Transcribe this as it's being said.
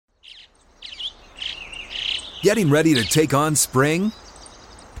Getting ready to take on spring?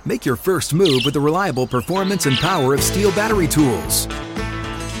 Make your first move with the reliable performance and power of Steel battery tools.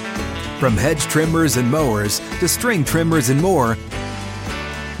 From hedge trimmers and mowers to string trimmers and more,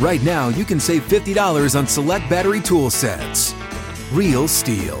 right now you can save $50 on select battery tool sets. Real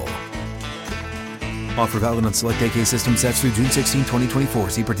Steel. Offer valid on select AK system sets through June 16,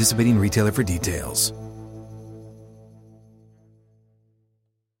 2024. See participating retailer for details.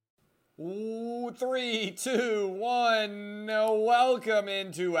 3, 2, 1. Welcome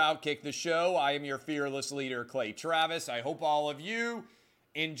into Outkick the Show. I am your fearless leader, Clay Travis. I hope all of you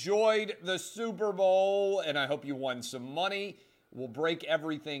enjoyed the Super Bowl, and I hope you won some money. We'll break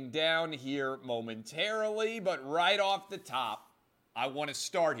everything down here momentarily, but right off the top, I want to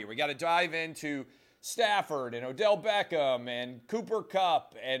start here. We got to dive into Stafford and Odell Beckham and Cooper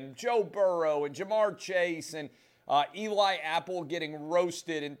Kupp and Joe Burrow and Jamar Chase and Eli Apple getting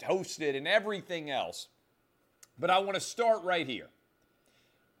roasted and toasted and everything else. But I want to start right here.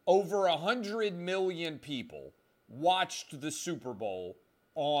 Over 100 million people watched the Super Bowl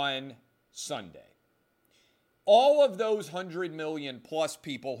on Sunday. All of those 100 million plus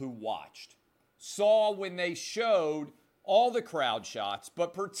people who watched saw when they showed all the crowd shots,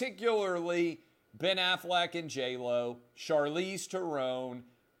 but particularly Ben Affleck and J-Lo, Charlize Theron,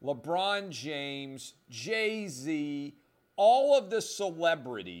 LeBron James, Jay-Z, all of the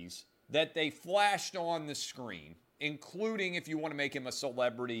celebrities that they flashed on the screen, including, if you want to make him a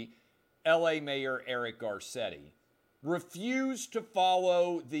celebrity, LA Mayor Eric Garcetti, refused to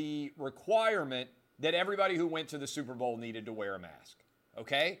follow the requirement that everybody who went to the Super Bowl needed to wear a mask.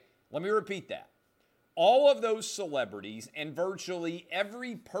 Okay? Let me repeat that. All of those celebrities and virtually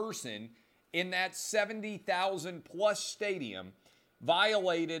every person in that 70,000 plus stadium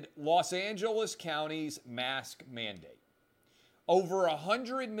violated Los Angeles County's mask mandate. Over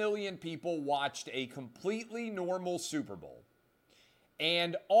 100 million people watched a completely normal Super Bowl,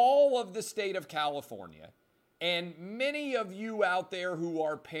 and all of the state of California, and many of you out there who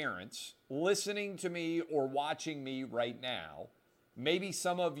are parents listening to me or watching me right now, maybe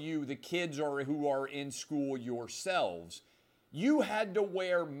some of you, the kids who are in school yourselves, you had to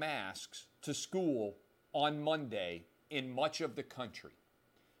wear masks to school on Monday in much of the country.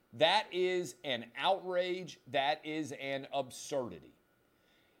 That is an outrage. That is an absurdity.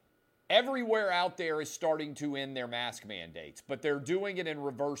 Everywhere out there is starting to end their mask mandates, but they're doing it in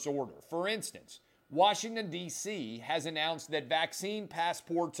reverse order. For instance, Washington, D.C. has announced that vaccine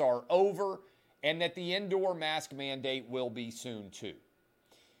passports are over and that the indoor mask mandate will be soon too.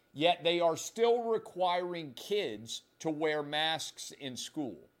 Yet they are still requiring kids to wear masks in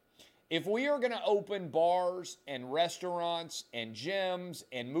school. If we are going to open bars and restaurants and gyms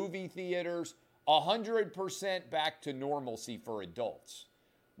and movie theaters 100% back to normalcy for adults,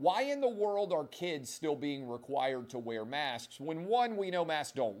 why in the world are kids still being required to wear masks when, one, we know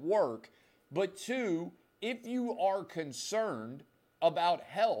masks don't work, but two, if you are concerned about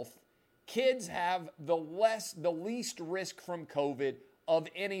health, kids have the least risk from COVID of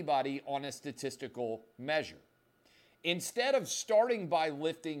anybody on a statistical measure. Instead of starting by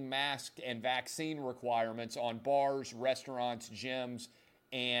lifting mask and vaccine requirements on bars, restaurants, gyms,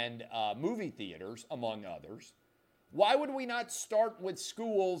 and movie theaters, among others, why would we not start with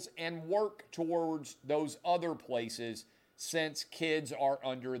schools and work towards those other places since kids are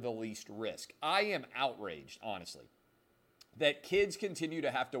under the least risk? I am outraged, honestly, that kids continue to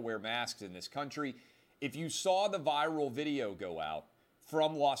have to wear masks in this country. If you saw the viral video go out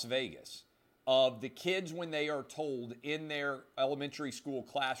from Las Vegas of the kids when they are told in their elementary school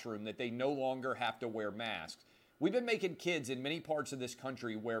classroom that they no longer have to wear masks. We've been making kids in many parts of this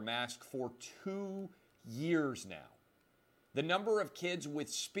country wear masks for 2 years now. The number of kids with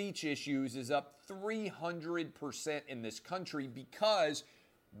speech issues is up 300% in this country because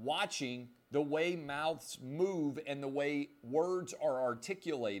watching the way mouths move and the way words are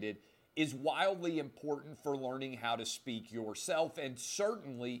articulated is wildly important for learning how to speak yourself and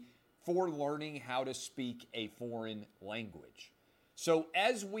certainly for learning how to speak a foreign language. So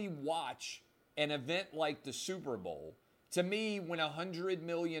as we watch an event like the Super Bowl, to me, when 100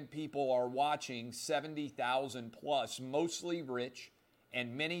 million people are watching 70,000 plus, mostly rich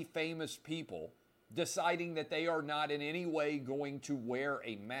and many famous people, deciding that they are not in any way going to wear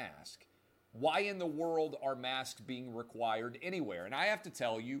a mask, why in the world are masks being required anywhere? And I have to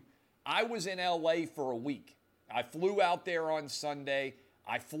tell you, I was in LA for a week. I flew out there on Sunday.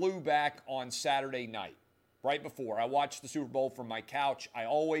 I flew back on Saturday night, right before. I watched the Super Bowl from my couch. I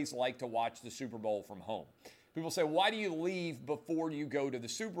always like to watch the Super Bowl from home. People say, why do you leave before you go to the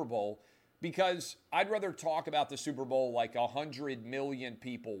Super Bowl? Because I'd rather talk about the Super Bowl like 100 million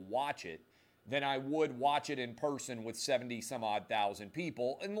people watch it than I would watch it in person with 70 some odd thousand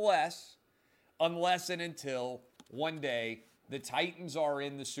people, unless and until one day the Titans are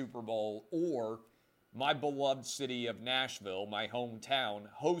in the Super Bowl or my beloved city of Nashville, my hometown,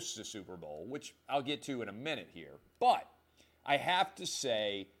 hosts the Super Bowl, which I'll get to in a minute here. But I have to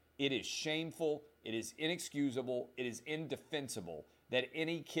say it is shameful, it is inexcusable, it is indefensible that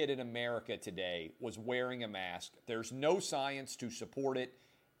any kid in America today was wearing a mask. There's no science to support it.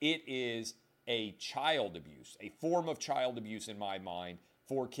 It is a child abuse, a form of child abuse in my mind,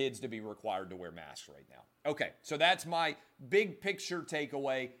 for kids to be required to wear masks right now. Okay, so that's my big picture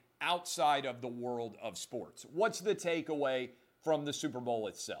takeaway outside of the world of sports. What's the takeaway from the Super Bowl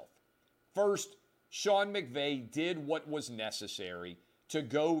itself? First, Sean McVay did what was necessary to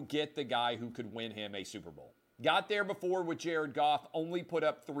go get the guy who could win him a Super Bowl. Got there before with Jared Goff, only put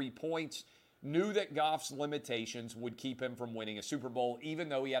up 3 points, knew that Goff's limitations would keep him from winning a Super Bowl, even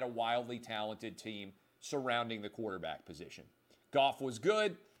though he had a wildly talented team surrounding the quarterback position. Goff was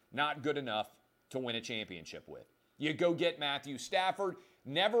good, not good enough to win a championship with. You go get Matthew Stafford,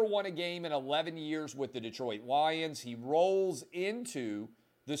 never won a game in 11 years with the Detroit Lions. He rolls into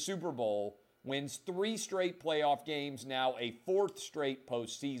the Super Bowl, wins 3 straight playoff games, now a 4th straight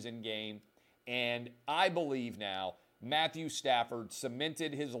postseason game. And I believe now Matthew Stafford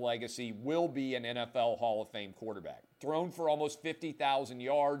cemented his legacy, will be an NFL Hall of Fame quarterback. Thrown for almost 50,000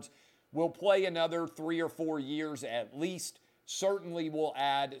 yards, will play another 3 or 4 years at least. Certainly will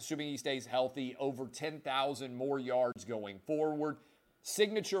add, assuming he stays healthy, over 10,000 more yards going forward.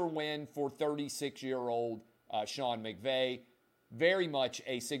 Signature win for 36-year-old Sean McVay. Very much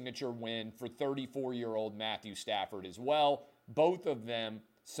a signature win for 34-year-old Matthew Stafford as well. Both of them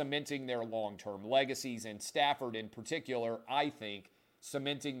cementing their long-term legacies, and Stafford in particular, I think,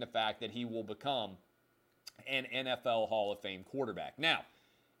 cementing the fact that he will become an NFL Hall of Fame quarterback. Now,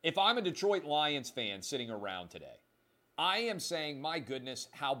 if I'm a Detroit Lions fan sitting around today, I am saying, my goodness,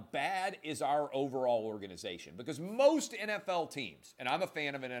 how bad is our overall organization? Because most NFL teams, and I'm a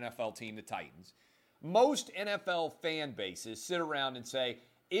fan of an NFL team, the Titans, most NFL fan bases sit around and say,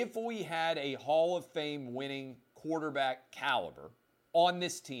 if we had a Hall of Fame winning quarterback caliber on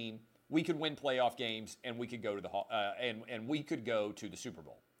this team, we could win playoff games and we could go to the and we could go to the Super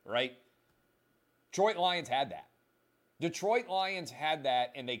Bowl, right? Detroit Lions had that. Detroit Lions had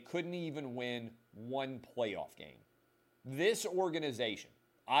that, and they couldn't even win one playoff game. This organization,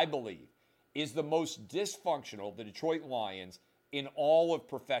 I believe, is the most dysfunctional, the Detroit Lions, in all of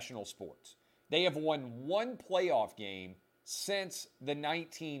professional sports. They have won one playoff game since the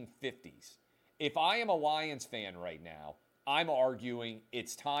 1950s. If I am a Lions fan right now, I'm arguing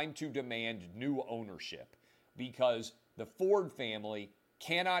it's time to demand new ownership because the Ford family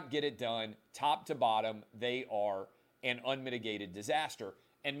cannot get it done top to bottom. They are an unmitigated disaster.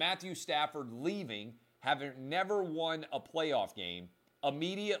 And Matthew Stafford leaving, having never won a playoff game,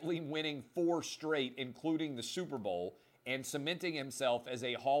 immediately winning 4 straight, including the Super Bowl, and cementing himself as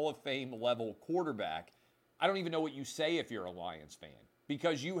a Hall of Fame level quarterback. I don't even know what you say if you're a Lions fan,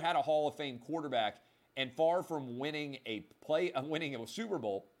 because you had a Hall of Fame quarterback, and far from winning a Super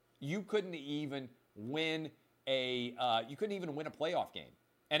Bowl, you couldn't even win a playoff game.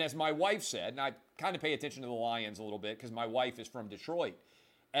 And as my wife said, and I kind of pay attention to the Lions a little bit because my wife is from Detroit.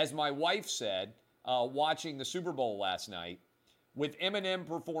 As my wife said, watching the Super Bowl last night, with Eminem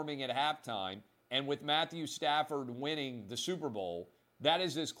performing at halftime and with Matthew Stafford winning the Super Bowl, that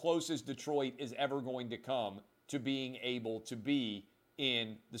is as close as Detroit is ever going to come to being able to be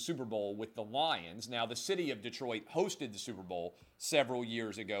in the Super Bowl with the Lions. Now, the city of Detroit hosted the Super Bowl several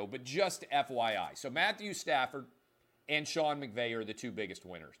years ago, but just FYI. So Matthew Stafford and Sean McVay are the 2 biggest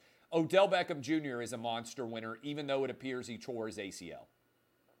winners. Odell Beckham Jr. is a monster winner, even though it appears he tore his ACL.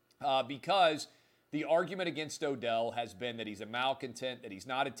 Because the argument against Odell has been that he's a malcontent, that he's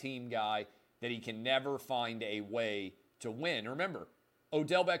not a team guy, that he can never find a way to win. Remember,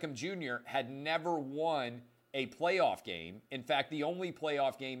 Odell Beckham Jr. had never won a playoff game. In fact, the only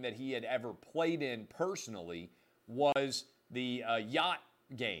playoff game that he had ever played in personally was the yacht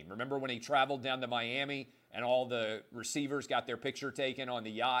game. Remember when he traveled down to Miami and all the receivers got their picture taken on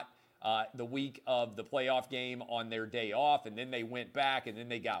the yacht the week of the playoff game on their day off, and then they went back and then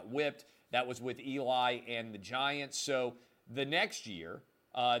they got whipped. That was with Eli and the Giants. So the next year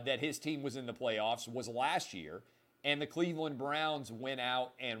that his team was in the playoffs was last year, and the Cleveland Browns went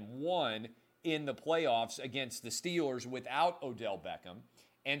out and won in the playoffs against the Steelers without Odell Beckham.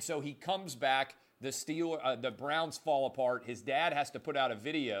 And so he comes back, the Browns fall apart. His dad has to put out a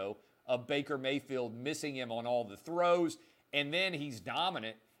video of Baker Mayfield missing him on all the throws, and then he's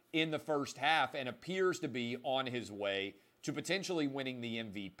dominant in the first half and appears to be on his way to potentially winning the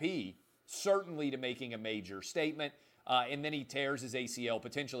MVP. certainly to making a major statement. And then he tears his ACL.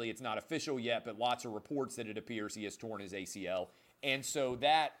 Potentially, it's not official yet, but lots of reports that it appears he has torn his ACL. And so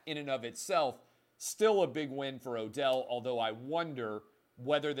that, in and of itself, still a big win for Odell, although I wonder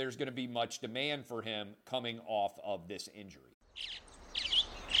whether there's going to be much demand for him coming off of this injury.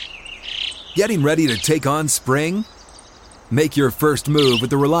 Getting ready to take on spring? Make your first move with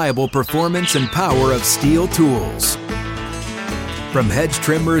the reliable performance and power of Steel tools. From hedge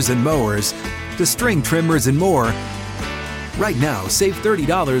trimmers and mowers to string trimmers and more, right now save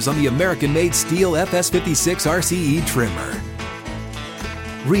 $30 on the American-made Steel FS56 RCE trimmer.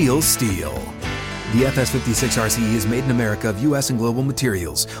 Real Steel. The FS56 RCE is made in America of U.S. and global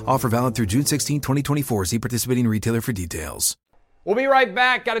materials. Offer valid through June 16, 2024. See participating retailer for details. We'll be right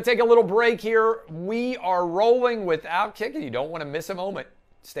back. Got to take a little break here. We are rolling with Outkick, and you don't want to miss a moment.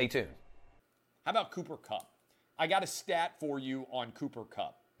 Stay tuned. How about Cooper Kupp? I got a stat for you on Cooper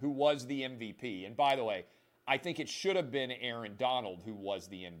Kupp, who was the MVP. And by the way, I think it should have been Aaron Donald who was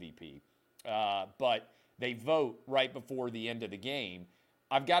the MVP. But they vote right before the end of the game.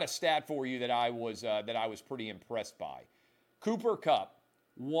 I've got a stat for you that I was pretty impressed by. Cooper Kupp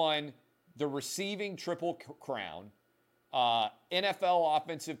won the receiving triple crown, NFL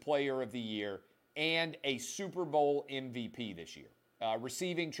Offensive Player of the Year, and a Super Bowl MVP this year.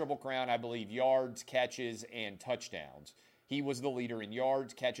 Receiving triple crown, I believe, yards, catches, and touchdowns. He was the leader in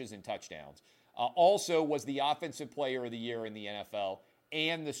yards, catches, and touchdowns. Also was the Offensive Player of the Year in the NFL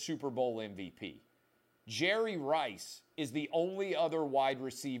and the Super Bowl MVP. Jerry Rice is the only other wide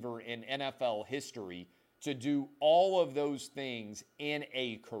receiver in NFL history to do all of those things in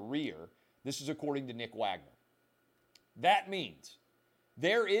a career. This is according to Nick Wagner. That means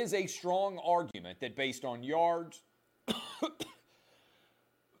there is a strong argument that based on yards,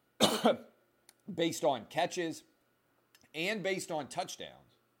 based on catches, and based on touchdowns,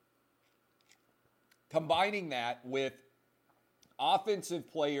 combining that with Offensive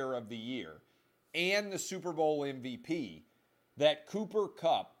Player of the Year and the Super Bowl MVP, that Cooper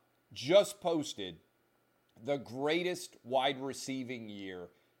Kupp just posted the greatest wide receiving year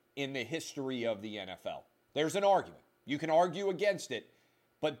in the history of the NFL. There's an argument. You can argue against it,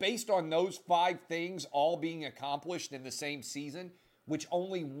 but based on those 5 things all being accomplished in the same season, which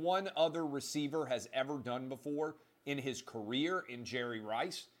only one other receiver has ever done before in his career in Jerry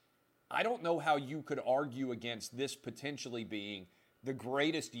Rice, I don't know how you could argue against this potentially being the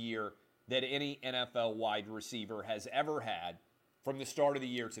greatest year that any NFL wide receiver has ever had from the start of the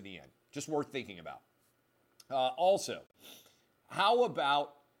year to the end. Just worth thinking about. Also, how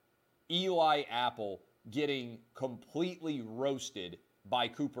about Eli Apple getting completely roasted by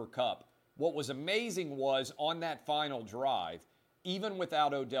Cooper Kupp? What was amazing was on that final drive, even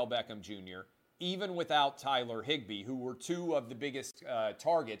without Odell Beckham Jr., even without Tyler Higbee, who were 2 of the biggest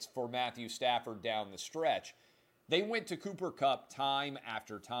targets for Matthew Stafford down the stretch, they went to Cooper Kupp time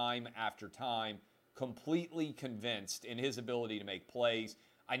after time after time, completely convinced in his ability to make plays.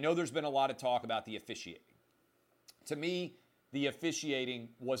 I know there's been a lot of talk about the officiating. To me, the officiating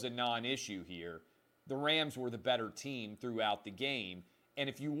was a non-issue here. The Rams were the better team throughout the game. And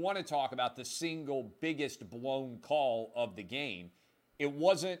if you want to talk about the single biggest blown call of the game, it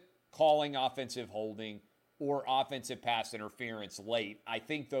wasn't calling offensive holding or offensive pass interference late. I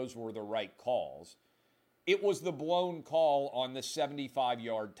think those were the right calls. It was the blown call on the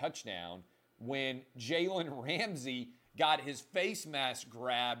 75-yard touchdown when Jalen Ramsey got his face mask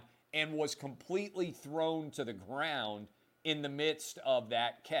grabbed and was completely thrown to the ground in the midst of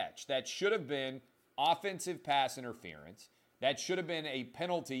that catch. That should have been offensive pass interference. That should have been a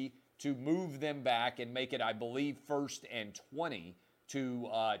penalty to move them back and make it, I believe, 1st and 20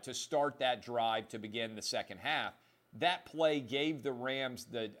 to start that drive to begin the second half. That play gave the Rams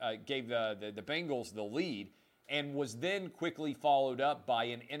the Bengals the lead, and was then quickly followed up by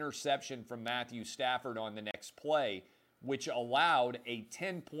an interception from Matthew Stafford on the next play, which allowed a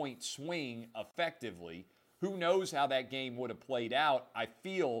 10-point swing effectively. Who knows how that game would have played out? I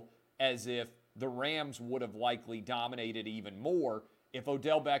feel as if the Rams would have likely dominated even more if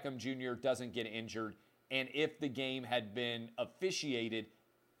Odell Beckham Jr. doesn't get injured and if the game had been officiated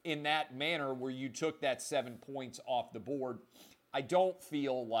in that manner where you took that 7 points off the board. I don't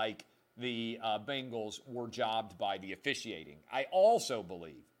feel like the Bengals were jobbed by the officiating. I also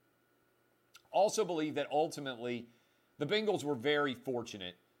believe that ultimately the Bengals were very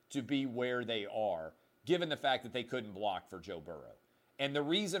fortunate to be where they are, given the fact that they couldn't block for Joe Burrow. And the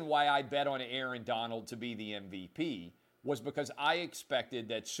reason why I bet on Aaron Donald to be the MVP was because I expected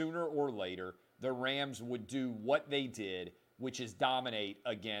that sooner or later the Rams would do what they did. which is dominate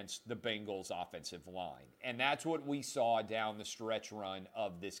against the Bengals offensive line. And that's what we saw down the stretch run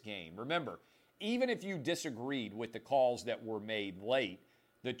of this game. Remember, even if you disagreed with the calls that were made late,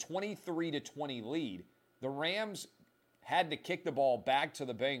 the 23-20 lead, the Rams had to kick the ball back to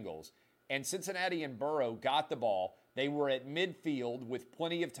the Bengals, and Cincinnati and Burrow got the ball. They were at midfield with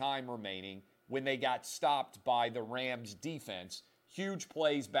plenty of time remaining when they got stopped by the Rams defense. Huge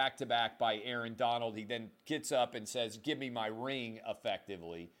plays back-to-back by Aaron Donald. He then gets up and says, "Give me my ring,"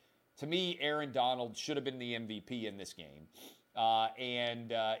 effectively. To me, Aaron Donald should have been the MVP in this game.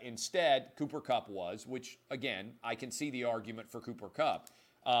 Instead, Cooper Kupp was, which, again, I can see the argument for Cooper Kupp.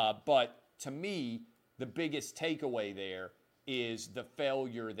 But to me, the biggest takeaway there is the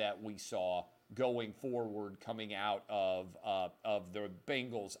failure that we saw going forward coming out of the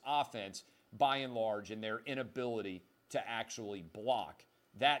Bengals offense, by and large, and their inability to actually block.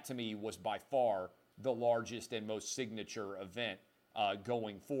 That, to me, was by far the largest and most signature event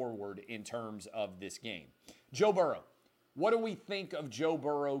going forward in terms of this game. Joe Burrow. What do we think of Joe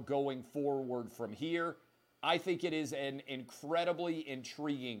Burrow going forward from here? I think it is an incredibly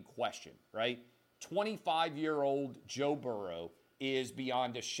intriguing question, right? 25-year-old Joe Burrow is,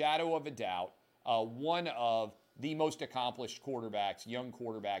 beyond a shadow of a doubt, one of the most accomplished quarterbacks, young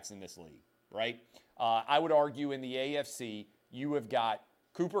quarterbacks in this league, right? I would argue in the AFC, you have got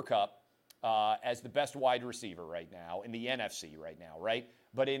Cooper Kupp as the best wide receiver right now, in the NFC right now, right?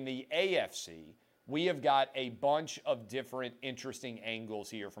 But in the AFC, we have got a bunch of different interesting angles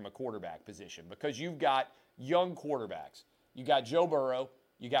here from a quarterback position, because you've got young quarterbacks. You got Joe Burrow,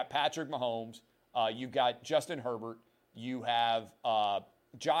 you got Patrick Mahomes, you've got Justin Herbert, you have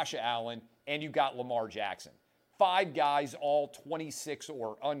Josh Allen, and you've got Lamar Jackson. 5 guys, all 26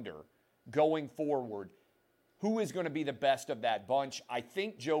 or under, going forward. Who is going to be the best of that bunch? I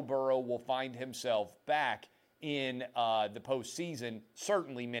think Joe Burrow will find himself back in the postseason,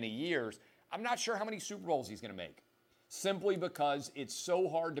 certainly many years. I'm not sure how many Super Bowls he's going to make, simply because it's so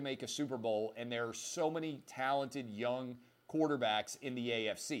hard to make a Super Bowl, and there are so many talented young quarterbacks in the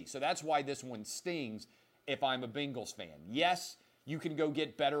AFC. So that's why this one stings if I'm a Bengals fan. Yes, you can go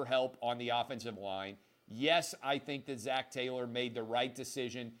get better help on the offensive line. Yes, I think that Zach Taylor made the right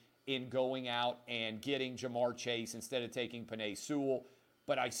decision in going out and getting Jamar Chase instead of taking Penei Sewell.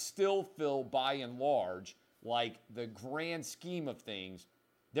 But I still feel, by and large, like the grand scheme of things,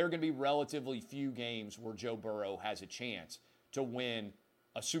 there are going to be relatively few games where Joe Burrow has a chance to win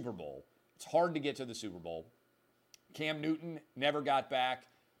a Super Bowl. It's hard to get to the Super Bowl. Cam Newton never got back.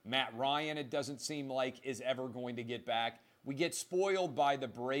 Matt Ryan, it doesn't seem like, is ever going to get back. We get spoiled by the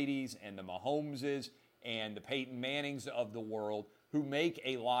Bradys and the Mahomeses and the Peyton Mannings of the world, who make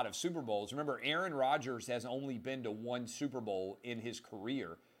a lot of Super Bowls. Remember, Aaron Rodgers has only been to 1 Super Bowl in his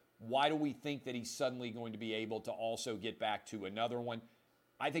career. Why do we think that he's suddenly going to be able to also get back to another one?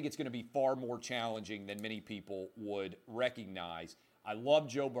 I think it's going to be far more challenging than many people would recognize. I love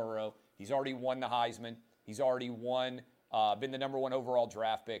Joe Burrow. He's already won the Heisman. He's already been the number 1 overall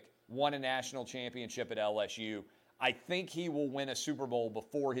draft pick, won a national championship at LSU. I think he will win a Super Bowl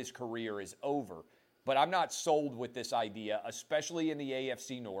before his career is over. But I'm not sold with this idea, especially in the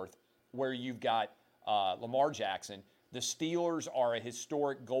AFC North, where you've got Lamar Jackson. The Steelers are a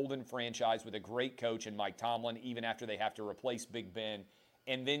historic golden franchise with a great coach in Mike Tomlin, even after they have to replace Big Ben.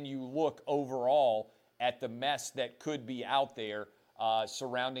 And then you look overall at the mess that could be out there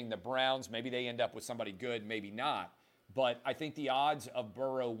surrounding the Browns. Maybe they end up with somebody good, maybe not. But I think the odds of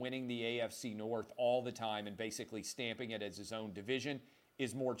Burrow winning the AFC North all the time and basically stamping it as his own division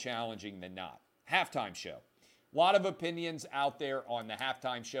is more challenging than not. Halftime show. A lot of opinions out there on the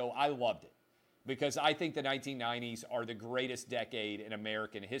halftime show. I loved it because I think the 1990s are the greatest decade in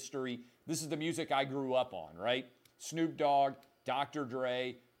American history. This is the music I grew up on, right? Snoop Dogg, Dr.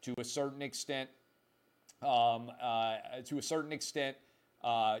 Dre, to a certain extent,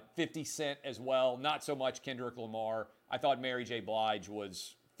 50 Cent as well. Not so much Kendrick Lamar. I thought Mary J. Blige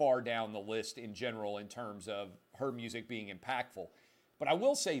was far down the list in general in terms of her music being impactful. But I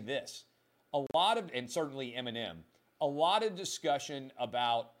will say this. And certainly Eminem, a lot of discussion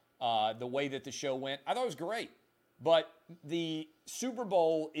about the way that the show went. I thought it was great. But the Super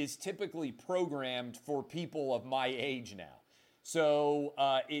Bowl is typically programmed for people of my age now. So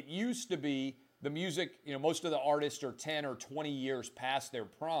it used to be the music, most of the artists are 10 or 20 years past their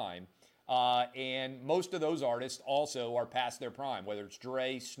prime. And most of those artists also are past their prime, whether it's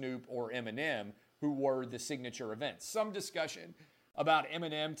Dre, Snoop, or Eminem, who were the signature events. Some discussion about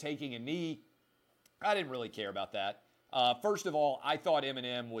Eminem taking a knee. I didn't really care about that. First of all, I thought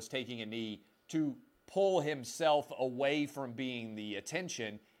Eminem was taking a knee to pull himself away from being the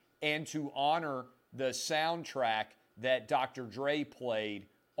attention and to honor the soundtrack that Dr. Dre played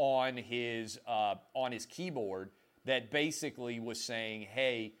on his keyboard that basically was saying,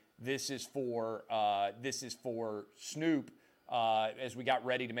 "Hey, this is for Snoop." As we got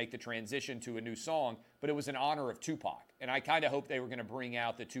ready to make the transition to a new song, but it was in honor of Tupac. And I kind of hoped they were going to bring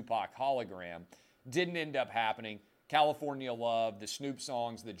out the Tupac hologram. Didn't end up happening. California Love, the Snoop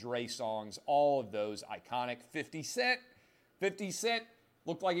songs, the Dre songs, all of those iconic. 50 Cent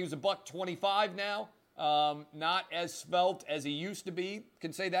looked like he was $1.25 now. Not as svelte as he used to be.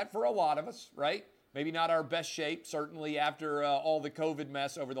 Can say that for a lot of us, right? Maybe not our best shape, certainly after all the COVID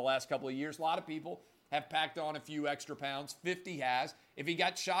mess over the last couple of years. A lot of people have packed on a few extra pounds. 50 has. If he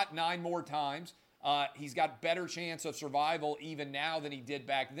got shot 9 more times, he's got better chance of survival even now than he did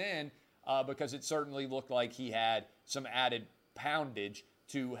back then because it certainly looked like he had some added poundage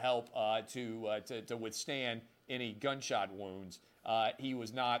to help to withstand any gunshot wounds. He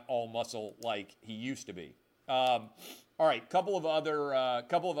was not all muscle like he used to be. All right, couple of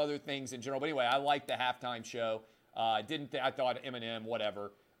other things in general. But anyway, I liked the halftime show. I thought Eminem,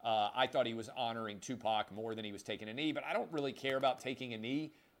 whatever. I thought he was honoring Tupac more than he was taking a knee, but I don't really care about taking a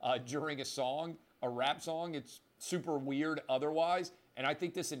knee during a rap song. It's super weird otherwise, and I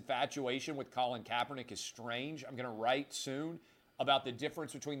think this infatuation with Colin Kaepernick is strange. I'm going to write soon about the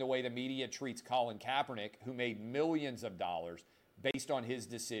difference between the way the media treats Colin Kaepernick, who made millions of dollars based on his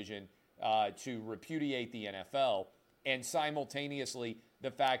decision to repudiate the NFL, and simultaneously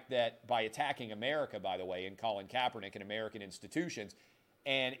the fact that by attacking America, by the way, and Colin Kaepernick and American institutions,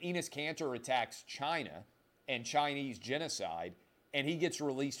 and Enes Kanter attacks China and Chinese genocide, and he gets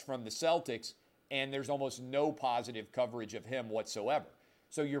released from the Celtics, and there's almost no positive coverage of him whatsoever.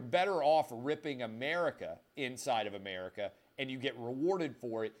 So you're better off ripping America inside of America, and you get rewarded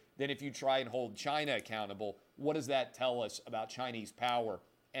for it, than if you try and hold China accountable. What does that tell us about Chinese power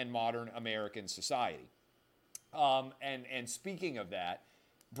and modern American society? And speaking of that,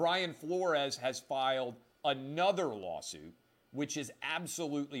 Brian Flores has filed another lawsuit, which is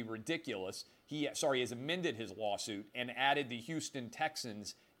absolutely ridiculous. He has amended his lawsuit and added the Houston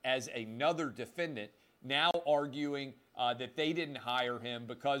Texans as another defendant, now arguing that they didn't hire him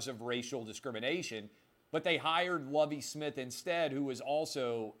because of racial discrimination, but they hired Lovie Smith instead, who is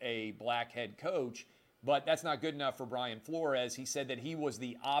also a black head coach. But that's not good enough for Brian Flores. He said that he was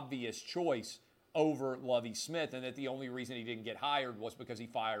the obvious choice over Lovie Smith, and that the only reason he didn't get hired was because he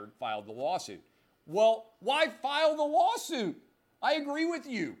filed the lawsuit. Well, why file the lawsuit? I agree with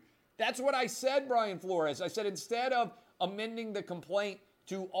you. That's what I said, Brian Flores. I said instead of amending the complaint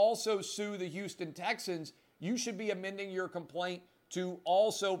to also sue the Houston Texans, you should be amending your complaint to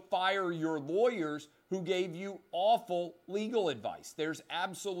also fire your lawyers who gave you awful legal advice. There's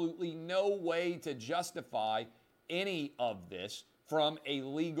absolutely no way to justify any of this from a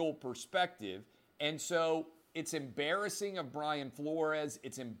legal perspective. And so it's embarrassing of Brian Flores.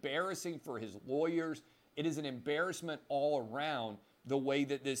 It's embarrassing for his lawyers. It is an embarrassment all around the way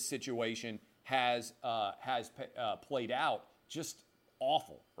that this situation has played out. Just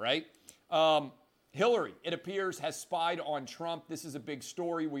awful, right? Hillary, it appears, has spied on Trump. This is a big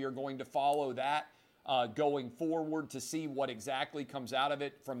story. We are going to follow that going forward to see what exactly comes out of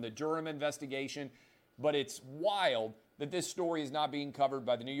it from the Durham investigation. But it's wild that this story is not being covered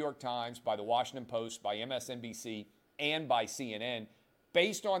by the New York Times, by the Washington Post, by MSNBC, and by CNN.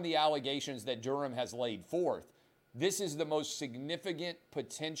 Based on the allegations that Durham has laid forth, this is the most significant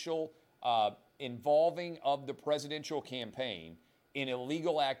potential involving of the presidential campaign in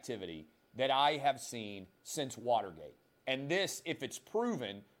illegal activity that I have seen since Watergate. And this, if it's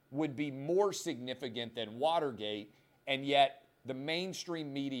proven, would be more significant than Watergate, and yet the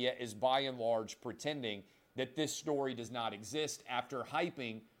mainstream media is by and large pretending that this story does not exist after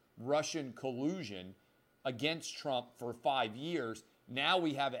hyping Russian collusion against Trump for 5 years. Now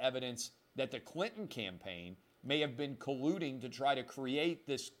we have evidence that the Clinton campaign may have been colluding to try to create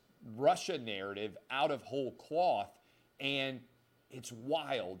this Russia narrative out of whole cloth, and it's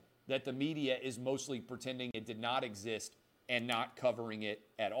wild that the media is mostly pretending it did not exist and not covering it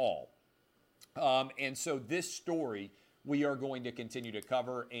at all. And so this story we are going to continue to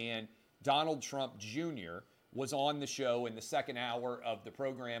cover, and Donald Trump Jr. was on the show in the second hour of the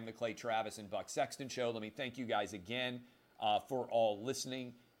program, the Clay Travis and Buck Sexton Show. Let me thank you guys again for all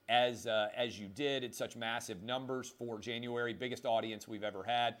listening as you did in such massive numbers for January. Biggest audience we've ever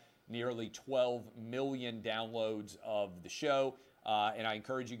had, nearly 12 million downloads of the show. And I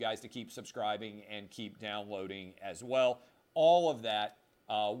encourage you guys to keep subscribing and keep downloading as well. All of that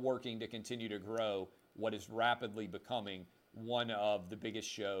working to continue to grow what is rapidly becoming one of the biggest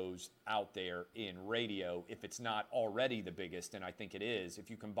shows out there in radio, if it's not already the biggest, and I think it is. If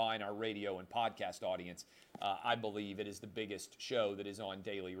you combine our radio and podcast audience, I believe it is the biggest show that is on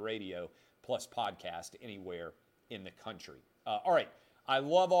daily radio plus podcast anywhere in the country. All right, I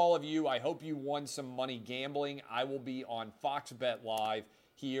love all of you. I hope you won some money gambling. I will be on Fox Bet Live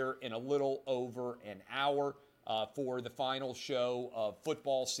here in a little over an hour for the final show of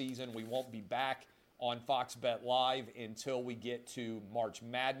football season. We won't be back on Fox Bet Live until we get to March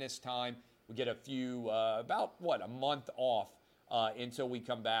Madness time. We get a few, a month off until we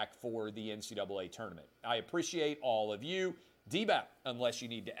come back for the NCAA tournament. I appreciate all of you. DBAP, unless you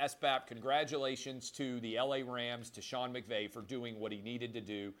need to SBAP, congratulations to the LA Rams, to Sean McVay for doing what he needed to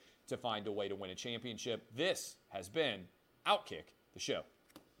do to find a way to win a championship. This has been Outkick the Show.